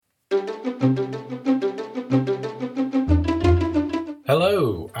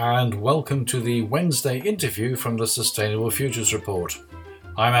Hello and welcome to the Wednesday interview from the Sustainable Futures Report.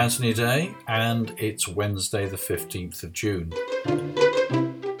 I'm Anthony Day and it's Wednesday the 15th of June.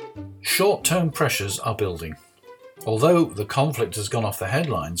 Short-term pressures are building. Although the conflict has gone off the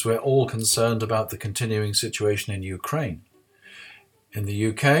headlines, we're all concerned about the continuing situation in Ukraine. In the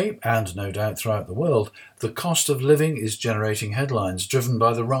UK, and no doubt throughout the world, the cost of living is generating headlines driven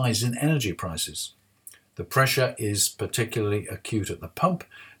by the rise in energy prices. The pressure is particularly acute at the pump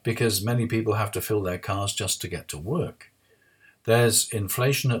because many people have to fill their cars just to get to work. There's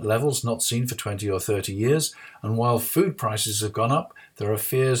inflation at levels not seen for 20 or 30 years, and while food prices have gone up, there are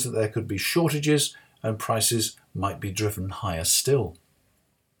fears that there could be shortages and prices might be driven higher still.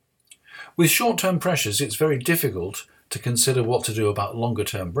 With short-term pressures, it's very difficult to consider what to do about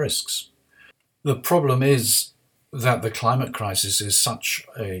longer-term risks. The problem is that the climate crisis is such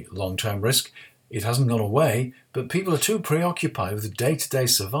a long-term risk. It hasn't gone away, but people are too preoccupied with day-to-day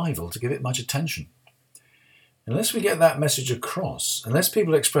survival to give it much attention. Unless we get that message across, unless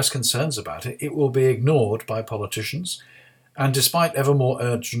people express concerns about it, it will be ignored by politicians, and despite ever more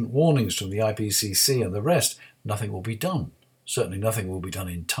urgent warnings from the IPCC and the rest, nothing will be done. Certainly nothing will be done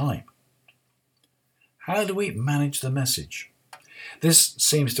in time. How do we manage the message? This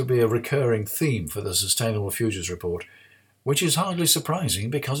seems to be a recurring theme for the Sustainable Futures Report, which is hardly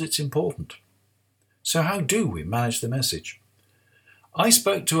surprising because it's important. So how do we manage the message? I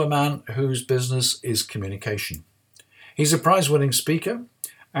spoke to a man whose business is communication. He's a prize-winning speaker,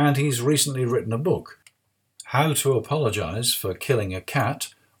 and he's recently written a book, How to Apologise for Killing a Cat,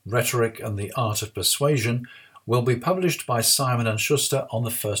 Rhetoric and the Art of Persuasion, will be published by Simon & Schuster on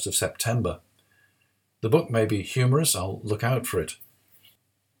the 1st of September. The book may be humorous, I'll look out for it.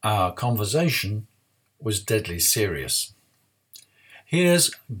 Our conversation was deadly serious.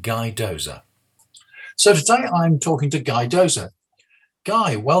 Here's Guy Doza. So today I'm talking to Guy Doza.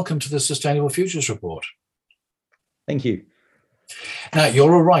 Guy, welcome to the Sustainable Futures Report. Thank you. Now,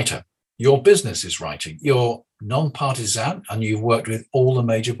 you're a writer. Your business is writing. You're non-partisan and you've worked with all the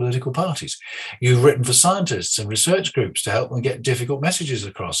major political parties. You've written for scientists and research groups to help them get difficult messages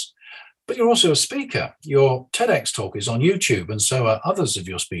across. But you're also a speaker. Your TEDx talk is on YouTube, and so are others of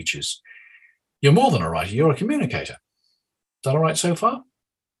your speeches. You're more than a writer, you're a communicator. Is that all right so far?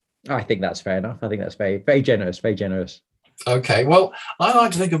 I think that's fair enough. I think that's very, very generous, very generous. Okay, well, I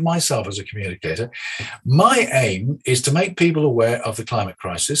like to think of myself as a communicator. My aim is to make people aware of the climate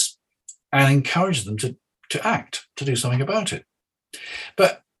crisis and encourage them to act, to do something about it.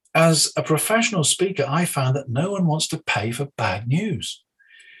 But as a professional speaker, I found that no one wants to pay for bad news.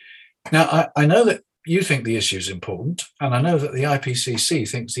 Now, I know that you think the issue is important, and I know that the IPCC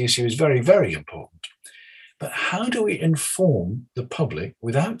thinks the issue is very, very important. But how do we inform the public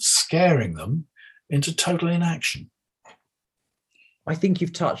without scaring them into total inaction? I think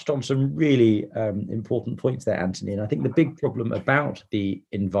you've touched on some really important points there, Anthony. And I think the big problem about the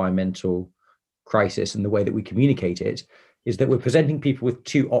environmental crisis and the way that we communicate it is that we're presenting people with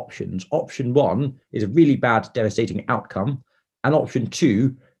two options. Option one is a really bad, devastating outcome, and option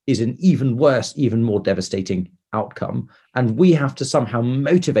two is an even worse, even more devastating outcome. And we have to somehow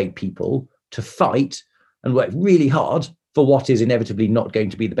motivate people to fight and work really hard for what is inevitably not going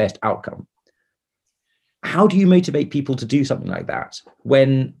to be the best outcome. How do you motivate people to do something like that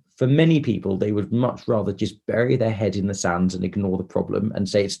when, for many people, they would much rather just bury their head in the sands and ignore the problem and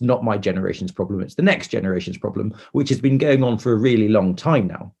say, it's not my generation's problem, it's the next generation's problem, which has been going on for a really long time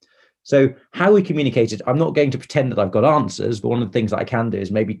now. So how we communicate it, I'm not going to pretend that I've got answers, but one of the things that I can do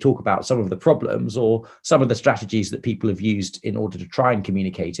is maybe talk about some of the problems or some of the strategies that people have used in order to try and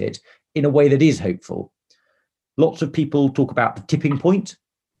communicate it in a way that is hopeful. Lots of people talk about the tipping point.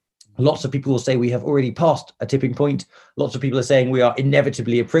 Lots of people will say we have already passed a tipping point. Lots of people are saying we are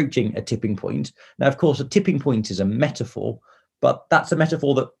inevitably approaching a tipping point. Now, of course, a tipping point is a metaphor, but that's a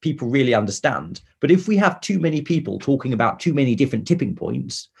metaphor that people really understand. But if we have too many people talking about too many different tipping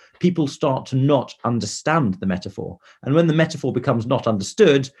points, people start to not understand the metaphor. And when the metaphor becomes not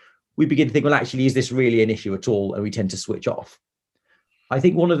understood, we begin to think, well, actually, is this really an issue at all? And we tend to switch off. I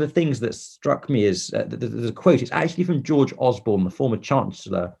think one of the things that struck me is the quote, it's actually from George Osborne, the former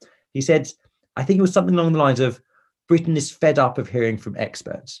Chancellor. He said, I think it was something along the lines of, Britain is fed up of hearing from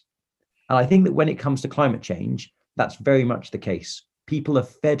experts. And I think that when it comes to climate change, that's very much the case. People are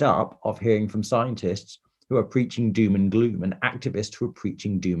fed up of hearing from scientists who are preaching doom and gloom and activists who are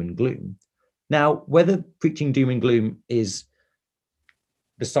preaching doom and gloom. Now, whether preaching doom and gloom is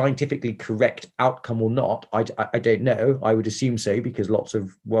the scientifically correct outcome or not, I don't know. I would assume so, because lots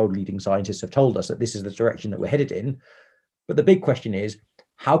of world-leading scientists have told us that this is the direction that we're headed in. But the big question is,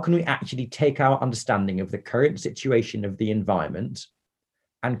 how can we actually take our understanding of the current situation of the environment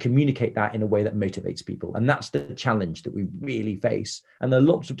and communicate that in a way that motivates people? And that's the challenge that we really face. And there are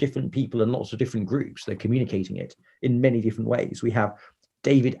lots of different people and lots of different groups that are communicating it in many different ways. We have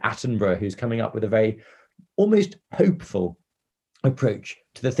David Attenborough, who's coming up with a very almost hopeful approach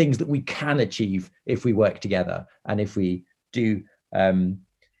to the things that we can achieve if we work together and if we do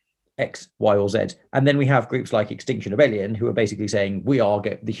X, Y, or Z. And then we have groups like Extinction Rebellion, who are basically saying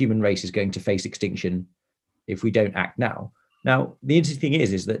the human race is going to face extinction if we don't act now. Now, the interesting thing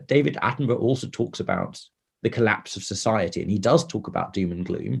is that David Attenborough also talks about the collapse of society, and he does talk about doom and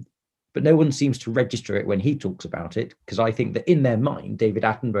gloom, but no one seems to register it when he talks about it, because I think that in their mind, David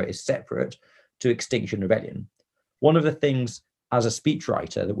Attenborough is separate to Extinction Rebellion. One of the things as a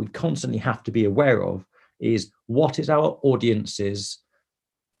speechwriter that we constantly have to be aware of is what is our audience's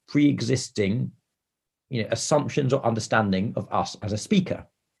pre-existing assumptions or understanding of us as a speaker.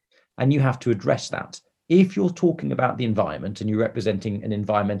 And you have to address that. If you're talking about the environment and you're representing an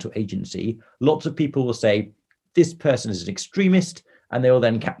environmental agency, lots of people will say, this person is an extremist, and they will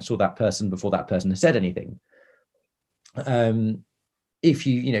then cancel that person before that person has said anything. If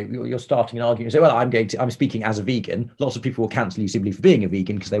you're starting an argument and say, well, I'm speaking as a vegan, lots of people will cancel you simply for being a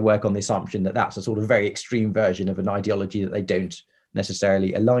vegan because they work on the assumption that that's a sort of very extreme version of an ideology that they don't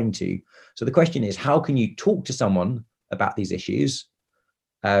necessarily align to. So the question is, how can you talk to someone about these issues?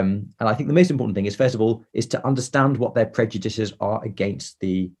 And I think the most important thing is, first of all, is to understand what their prejudices are against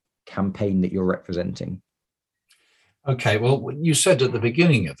the campaign that you're representing. Okay, well, you said at the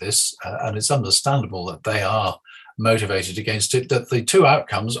beginning of this, and it's understandable that they are motivated against it, that the two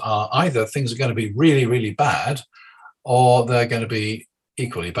outcomes are either things are going to be really, really bad, or they're going to be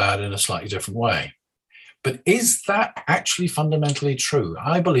equally bad in a slightly different way. But is that actually fundamentally true?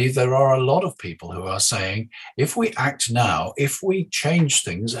 I believe there are a lot of people who are saying, if we act now, if we change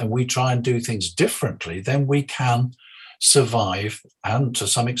things and we try and do things differently, then we can survive and to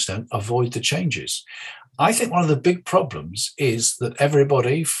some extent avoid the changes. I think one of the big problems is that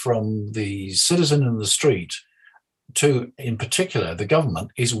everybody from the citizen in the street to, in particular, the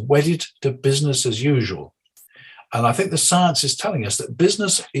government is wedded to business as usual. And I think the science is telling us that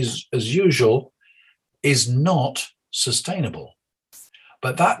business as usual is not sustainable.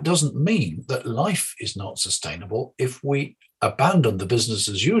 But that doesn't mean that life is not sustainable if we abandon the business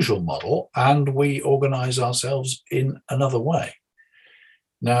as usual model and we organize ourselves in another way.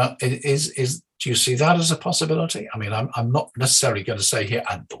 Now, do you see that as a possibility? I mean, I'm not necessarily going to say here,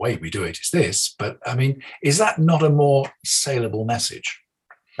 and the way we do it is this, but I mean, is that not a more saleable message?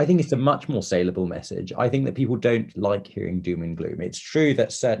 I think it's a much more saleable message. I think that people don't like hearing doom and gloom. It's true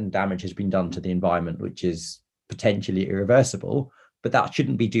that certain damage has been done to the environment, which is potentially irreversible, but that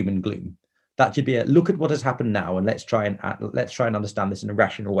shouldn't be doom and gloom. That should be a look at what has happened now, and let's try and understand this in a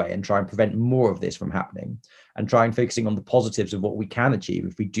rational way and try and prevent more of this from happening, and try and focusing on the positives of what we can achieve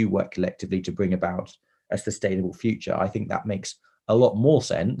if we do work collectively to bring about a sustainable future. I think that makes a lot more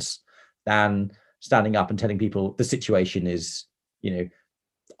sense than standing up and telling people the situation is,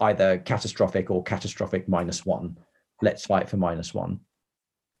 either catastrophic or catastrophic -1. Let's fight for -1.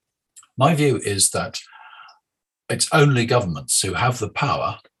 My view is that it's only governments who have the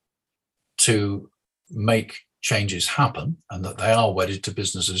power to make changes happen and that they are wedded to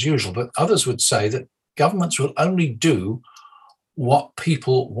business as usual. But others would say that governments will only do what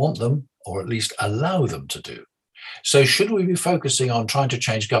people want them, or at least allow them to do. So should we be focusing on trying to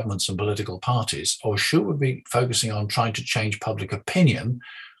change governments and political parties, or should we be focusing on trying to change public opinion,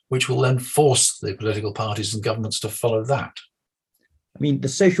 which will then force the political parties and governments to follow that? I mean, the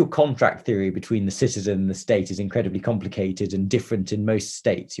social contract theory between the citizen and the state is incredibly complicated and different in most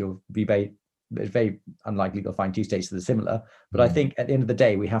states. You'll be very unlikely to find two states that are similar. But I think at the end of the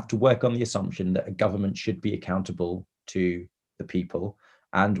day, we have to work on the assumption that a government should be accountable to the people.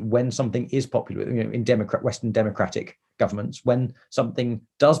 And when something is popular, in Western democratic governments, when something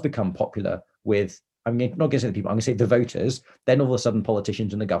does become popular with, I'm not going to say the people, I'm going to say the voters, then all of a sudden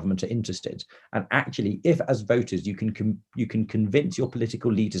politicians and the government are interested. And actually, if as voters you can convince your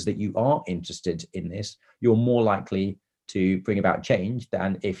political leaders that you are interested in this, you're more likely to bring about change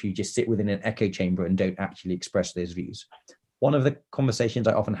than if you just sit within an echo chamber and don't actually express those views. One of the conversations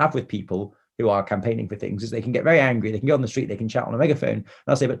I often have with people who are campaigning for things is they can get very angry, they can go on the street, they can shout on a megaphone, and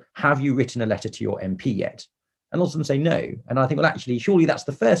I'll say, but have you written a letter to your MP yet? And lots of them say no. And I think, well, actually, surely that's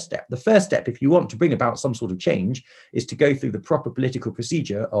the first step. The first step, if you want to bring about some sort of change, is to go through the proper political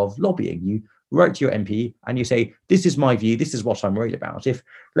procedure of lobbying. You write to your MP and you say, this is my view, this is what I'm worried about. If,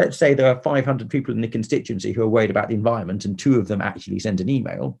 let's say, there are 500 people in the constituency who are worried about the environment and 2 of them actually send an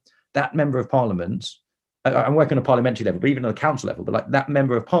email, that member of parliament I'm working on a parliamentary level, but even on a council level, but like that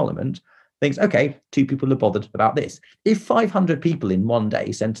member of parliament thinks, okay, 2 people are bothered about this. If 500 people in one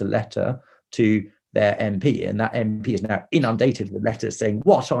day sent a letter to their MP, and that MP is now inundated with letters saying,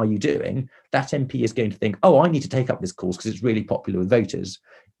 what are you doing? That MP is going to think, oh, I need to take up this cause because it's really popular with voters.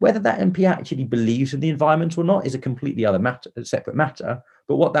 Whether that MP actually believes in the environment or not is a completely other matter, a separate matter.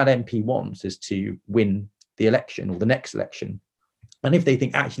 But what that MP wants is to win the election or the next election. And if they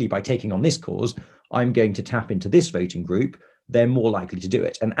think, actually, by taking on this cause, I'm going to tap into this voting group, they're more likely to do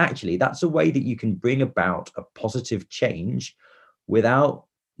it. And actually, that's a way that you can bring about a positive change without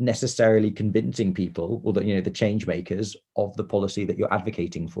necessarily convincing people, or the change makers, of the policy that you're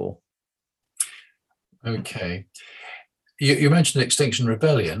advocating for. Okay. You mentioned Extinction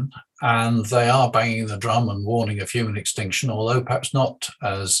Rebellion, and they are banging the drum and warning of human extinction, although perhaps not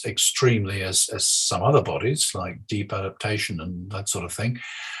as extremely as some other bodies like Deep Adaptation and that sort of thing.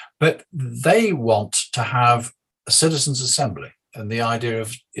 But they want to have a citizens' assembly. And the idea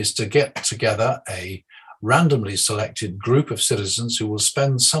is to get together a randomly selected group of citizens who will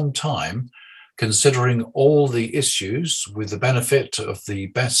spend some time considering all the issues with the benefit of the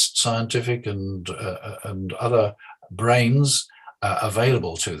best scientific and other brains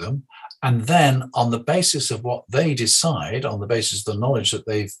available to them, and then on the basis of what they decide, on the basis of the knowledge that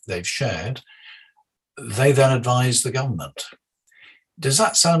they've shared, they then advise the government. Does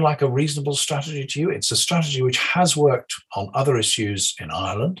that sound like a reasonable strategy to you? It's a strategy which has worked on other issues in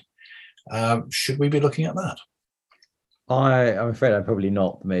Ireland. Should we be looking at that? I'm afraid I'm probably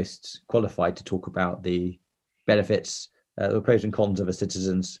not the most qualified to talk about the benefits, the pros and cons of a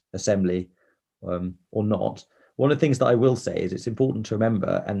citizens' assembly or not. One of the things that I will say is it's important to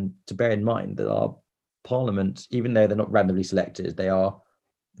remember and to bear in mind that our parliament, even though they're not randomly selected, they are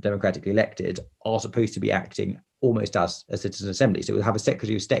democratically elected, are supposed to be acting almost as a citizen assembly. So we'll have a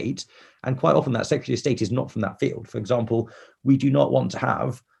Secretary of State, and quite often that Secretary of State is not from that field. For example, we do not want to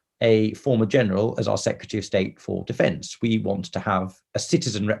have a former general as our Secretary of State for Defence. We want to have a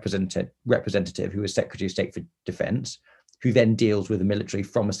citizen representative who is Secretary of State for Defence, who then deals with the military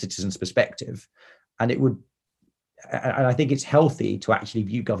from a citizen's perspective. And I think it's healthy to actually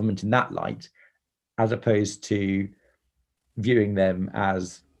view government in that light, as opposed to viewing them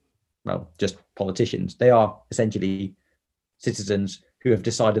as, well, just politicians. They are essentially citizens who have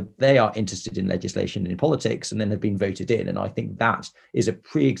decided they are interested in legislation and in politics, and then have been voted in. And I think that is a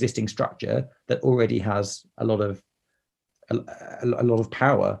pre-existing structure that already has a lot of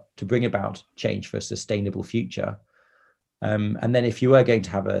power to bring about change for a sustainable future. And then if you are going to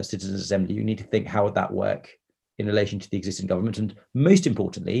have a citizens' assembly, you need to think, how would that work in relation to the existing government? And most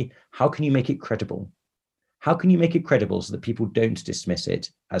importantly, how can you make it credible? How can you make it credible so that people don't dismiss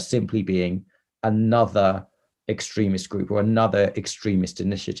it as simply being another extremist group or another extremist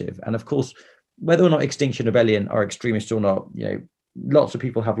initiative? And of course, whether or not Extinction Rebellion are extremists or not, lots of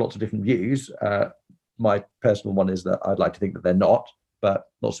people have lots of different views. My personal one is that I'd like to think that they're not, but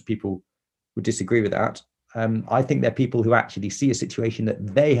lots of people would disagree with that. I think they're people who actually see a situation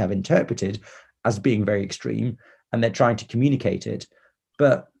that they have interpreted as being very extreme, and they're trying to communicate it.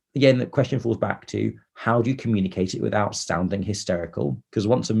 But again, the question falls back to, how do you communicate it without sounding hysterical? Because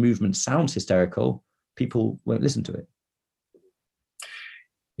once a movement sounds hysterical, people won't listen to it.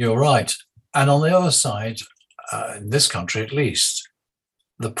 You're right. And on the other side, in this country at least,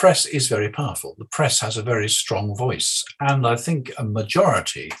 the press is very powerful. The press has a very strong voice. And I think a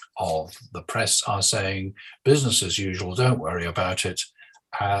majority of the press are saying, business as usual, don't worry about it.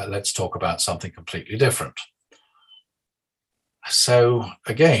 Let's talk about something completely different. So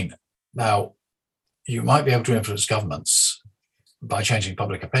again, now you might be able to influence governments by changing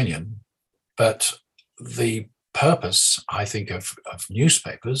public opinion, but the purpose, I think, of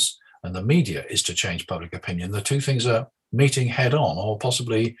newspapers and the media is to change public opinion. The two things are meeting head on, or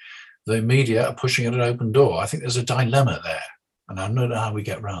possibly the media are pushing at an open door. I think there's a dilemma there, and I don't know how we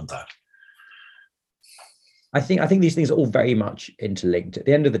get around that. I think these things are all very much interlinked. At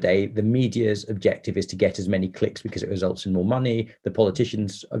the end of the day, the media's objective is to get as many clicks because it results in more money. The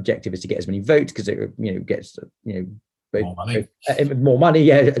politician's objective is to get as many votes because it gets more money,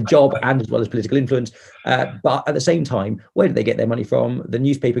 a job, and as well as political influence. But at the same time, where do they get their money from? The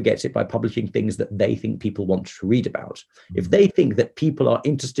newspaper gets it by publishing things that they think people want to read about. If they think that people are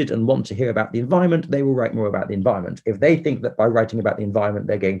interested and want to hear about the environment, they will write more about the environment. If they think that by writing about the environment,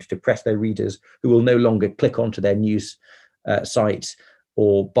 they're going to depress their readers, who will no longer click onto their news sites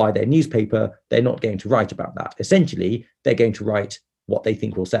or buy their newspaper, they're not going to write about that. Essentially, they're going to write what they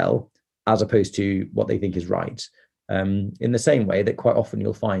think will sell, as opposed to what they think is right. In the same way that quite often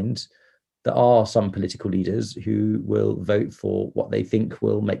you'll find there are some political leaders who will vote for what they think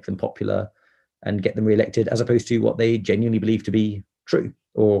will make them popular and get them re-elected, as opposed to what they genuinely believe to be true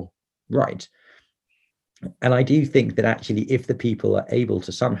or right. And I do think that actually, if the people are able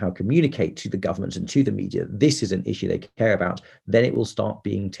to somehow communicate to the government and to the media, this is an issue they care about, then it will start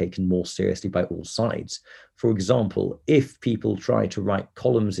being taken more seriously by all sides. For example, if people try to write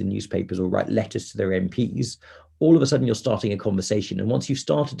columns in newspapers or write letters to their MPs, all of a sudden you're starting a conversation. And once you've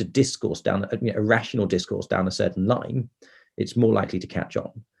started a discourse down, a rational discourse down a certain line, it's more likely to catch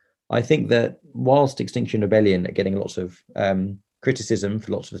on. I think that whilst Extinction Rebellion are getting lots of criticism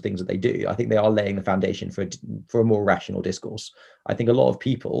for lots of the things that they do, I think they are laying the foundation for a more rational discourse. I think a lot of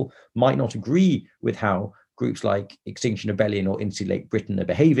people might not agree with how groups like Extinction Rebellion or Insulate Britain are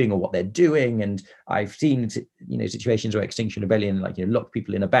behaving or what they're doing. And I've seen, situations where Extinction Rebellion, lock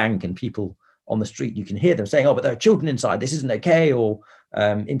people in a bank, and people on the street, you can hear them saying, "Oh, but there are children inside, this isn't okay." Or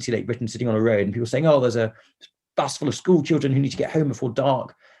Insulate Britain sitting on a road and people saying, "Oh, there's a bus full of school children who need to get home before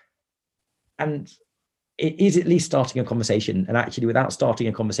dark." And it is at least starting a conversation. And actually, without starting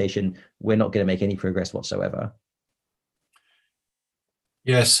a conversation, we're not going to make any progress whatsoever.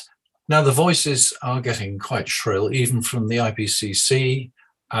 Yes. Now, the voices are getting quite shrill, even from the IPCC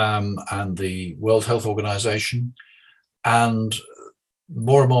and the World Health Organization. And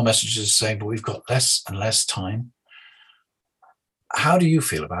more messages saying, but we've got less and less time. How do you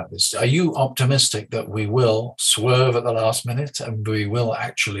feel about this? Are you optimistic that we will swerve at the last minute and we will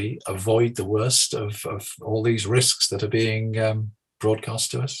actually avoid the worst of all these risks that are being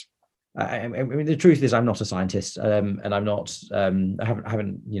broadcast to us? I mean, the truth is, I'm not a scientist, and I'm not.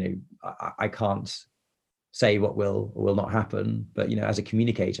 I can't say what will or will not happen. But as a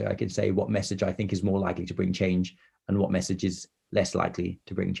communicator, I can say what message I think is more likely to bring change and what message is less likely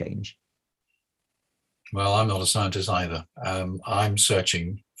to bring change. Well, I'm not a scientist either. I'm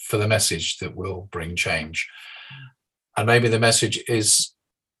searching for the message that will bring change. And maybe the message is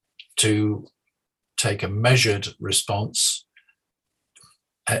to take a measured response.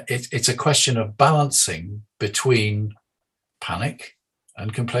 It's a question of balancing between panic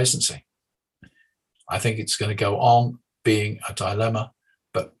and complacency. I think it's going to go on being a dilemma,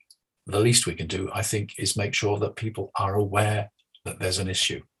 but the least we can do, I think, is make sure that people are aware that there's an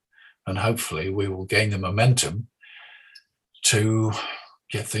issue. And hopefully we will gain the momentum to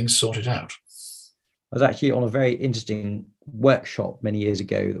get things sorted out. I was actually on a very interesting workshop many years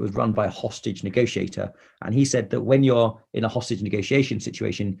ago that was run by a hostage negotiator. And he said that when you're in a hostage negotiation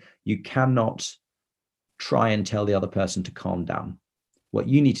situation, you cannot try and tell the other person to calm down. What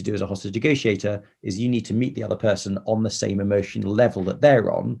you need to do as a hostage negotiator is you need to meet the other person on the same emotional level that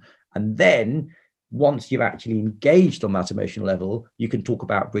they're on. And then once you've actually engaged on that emotional level, you can talk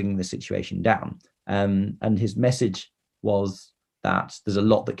about bringing the situation down. And his message was that there's a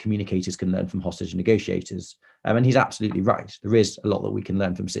lot that communicators can learn from hostage negotiators. And he's absolutely right. There is a lot that we can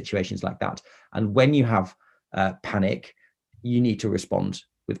learn from situations like that. And when you have panic, you need to respond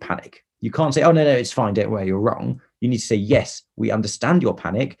with panic. You can't say, "Oh, no, it's fine, don't worry, you're wrong." You need to say, "Yes, we understand your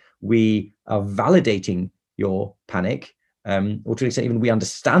panic. We are validating your panic." Or to say even, "We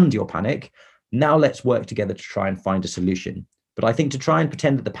understand your panic. Now let's work together to try and find a solution." But I think to try and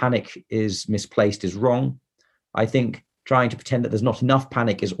pretend that the panic is misplaced is wrong. I think trying to pretend that there's not enough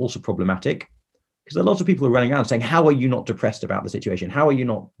panic is also problematic, because a lot of people are running around saying, "How are you not depressed about the situation? How are you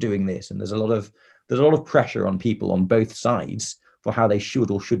not doing this?" And there's a lot of pressure on people on both sides for how they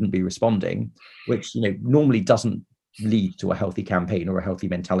should or shouldn't be responding, which normally doesn't lead to a healthy campaign or a healthy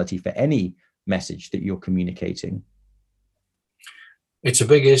mentality for any message that you're communicating. It's a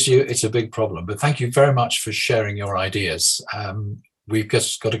big issue. It's a big problem. But thank you very much for sharing your ideas. We've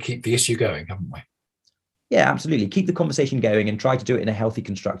just got to keep the issue going, haven't we? Yeah, absolutely. Keep the conversation going and try to do it in a healthy,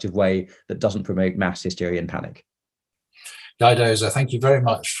 constructive way that doesn't promote mass hysteria and panic. Guy Doza, thank you very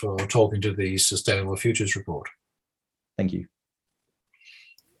much for talking to the Sustainable Futures Report. Thank you.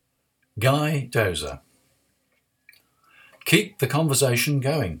 Guy Doza. Keep the conversation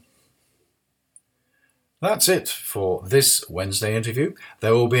going. That's it for this Wednesday interview.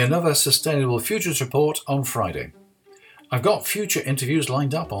 There will be another Sustainable Futures Report on Friday. I've got future interviews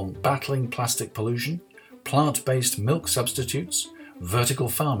lined up on battling plastic pollution, plant-based milk substitutes, vertical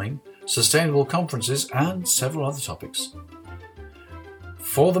farming, sustainable conferences, and several other topics.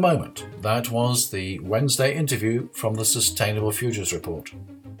 For the moment, that was the Wednesday interview from the Sustainable Futures Report.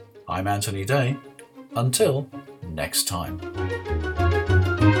 I'm Anthony Day. Until next time.